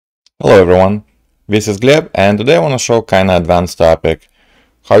Hello everyone, this is Gleb, and today I want to show kind of advanced topic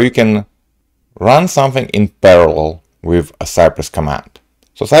how you can run something in parallel with a Cypress command.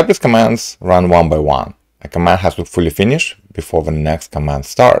 So Cypress commands run one by one. A command has to fully finish before the next command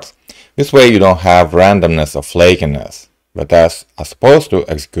starts. This way you don't have randomness or flakiness. The tasks are supposed to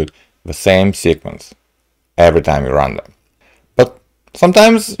execute the same sequence every time you run them. But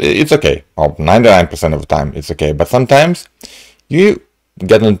sometimes it's okay, or 99% of the time it's okay, but sometimes you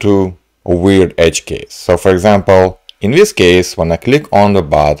get into a weird edge case. So for example, in this case, when I click on the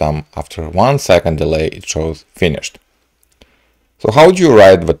bottom, after 1 second delay, it shows finished. So how would you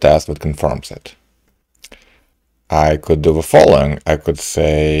write the test that confirms it? I could do the following. I could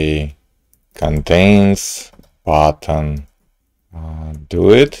say contains button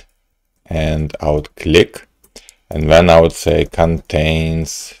do it, and I would click, and then I would say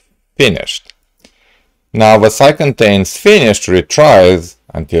contains finished. Now the site contains finished retries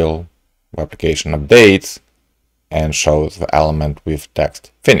until the application updates and shows the element with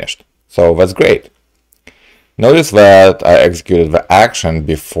text finished. So that's great. Notice that I executed the action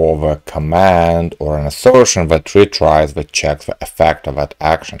before the command or an assertion that retries that checks the effect of that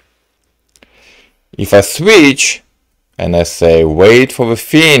action. If I switch and I say wait for the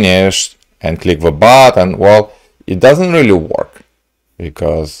finished and click the button, well, it doesn't really work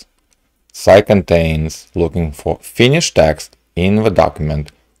because site contains looking for finished text in the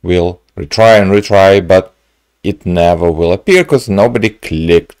document will retry and retry, but it never will appear because nobody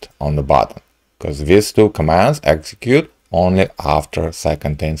clicked on the button, because these two commands execute only after site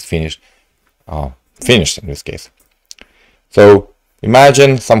contains finished in this case. So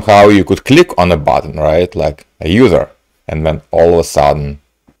imagine somehow you could click on a button, right, like a user, and then all of a sudden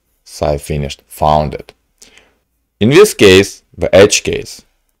site finished found it. In this case, the edge case,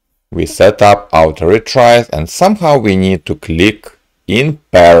 we set up auto retries and somehow we need to click in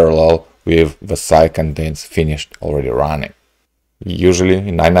parallel with the site contains finished already running. Usually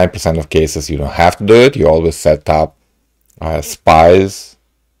in 99% of cases you don't have to do it. You always set up spies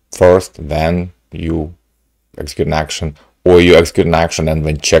first, then you execute an action, or you execute an action and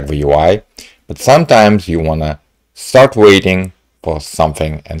then check the UI. But sometimes you want to start waiting for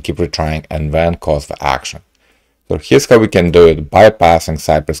something and keep retrying and then cause the action. So here's how we can do it, bypassing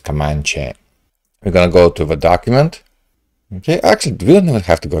Cypress command chain. We're going to go to the document. Okay, actually, we don't even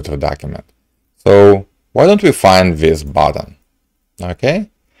have to go to the document. So why don't we find this button? Okay,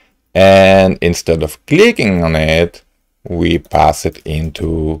 and instead of clicking on it, we pass it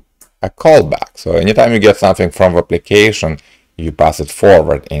into a callback. So anytime you get something from the application, you pass it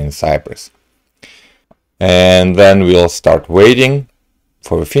forward in Cypress. And then we'll start waiting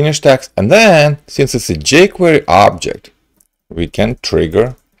for the finished text, and then since it's a jQuery object, we can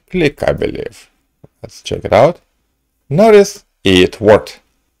trigger click, I believe. Let's check it out. Notice it worked.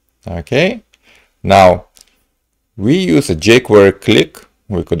 Okay, now we use a jQuery click.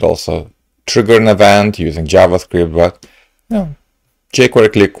 We could also trigger an event using JavaScript, but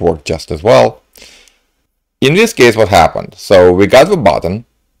jQuery click worked just as well. In this case, what happened? So we got the button,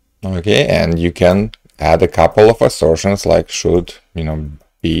 okay, and you can add a couple of assertions like should,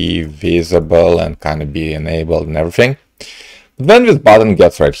 be visible and kind of be enabled and everything. But then this button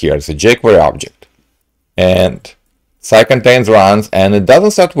gets right here. It's a jQuery object. And site contains runs, and it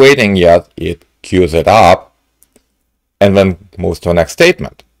doesn't start waiting yet. It queues it up and then moves to the next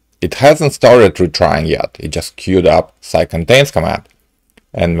statement. It hasn't started retrying yet. It just queued up site contains command.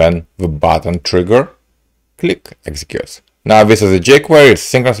 And then the button trigger click executes. Now this is a jQuery, it's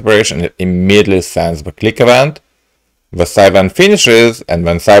synchronous operation. It immediately sends the click event. The site then finishes, and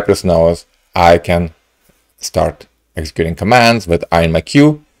when Cypress knows I can start executing commands that are in my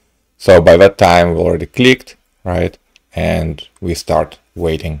queue. So by that time we already clicked, right? And we start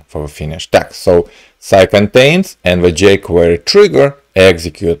waiting for the finished text. So site contains and the jQuery trigger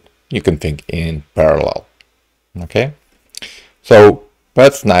execute, you can think, in parallel. Okay, so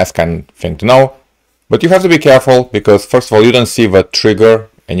that's nice kind of thing to know. But you have to be careful because first of all, you don't see the trigger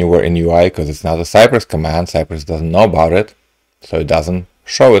anywhere in UI because it's not a Cypress command. Cypress doesn't know about it, so it doesn't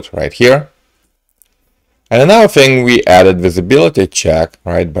show it right here. And another thing, we added visibility check,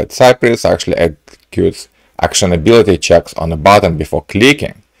 right? But Cypress actually executes actionability checks on a button before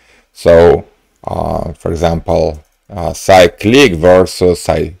clicking. So, for example, site click versus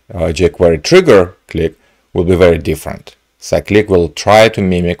jQuery trigger click will be very different. Site click will try to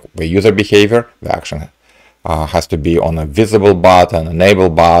mimic the user behavior. The action has to be on a visible button, enable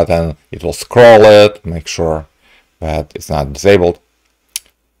button. It will scroll it, make sure that it's not disabled.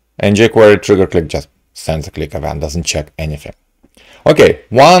 And jQuery trigger click just sends a click event, doesn't check anything. Okay,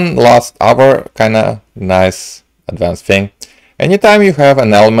 one last other kind of nice advanced thing, Anytime you have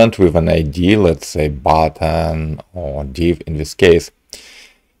an element with an ID, let's say button or div in this case,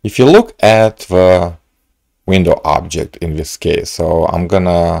 if you look at the window object in this case, so I'm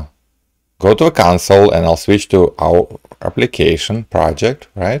gonna go to the console and I'll switch to our application project,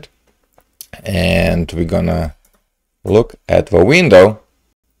 right? And we're gonna look at the window.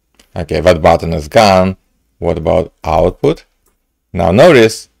 Okay, that button is gone. What about output? Now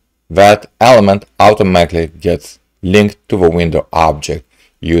notice that element automatically gets linked to the window object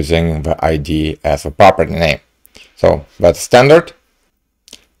using the ID as a property name. So that's standard.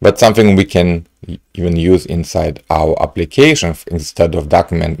 That's something we can even use inside our application. Instead of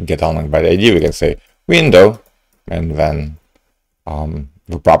document get element by ID, we can say window and then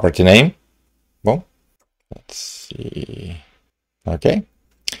the property name. Well, let's see. Okay.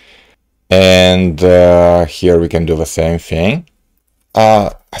 And here we can do the same thing. I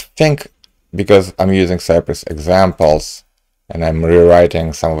think because I'm using Cypress examples and I'm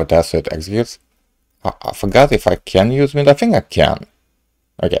rewriting some of the tests so it executes, I forgot if I can use window. I think I can.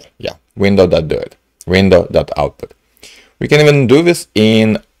 Okay, yeah, window.do it, window.output. We can even do this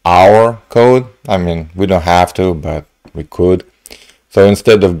in our code. I mean, we don't have to, but we could. So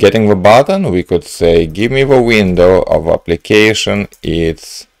instead of getting the button, we could say, give me the window of application,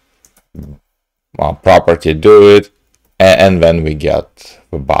 its property do it, and then we get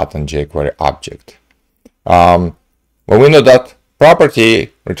the button jQuery object. The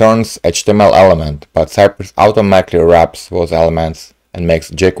window.property returns HTML element, but Cypress automatically wraps those elements and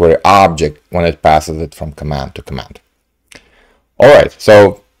makes jQuery object when it passes it from command to command. Alright,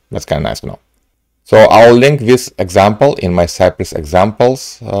 so that's kind of nice to know. So I'll link this example in my Cypress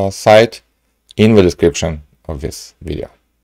examples site in the description of this video.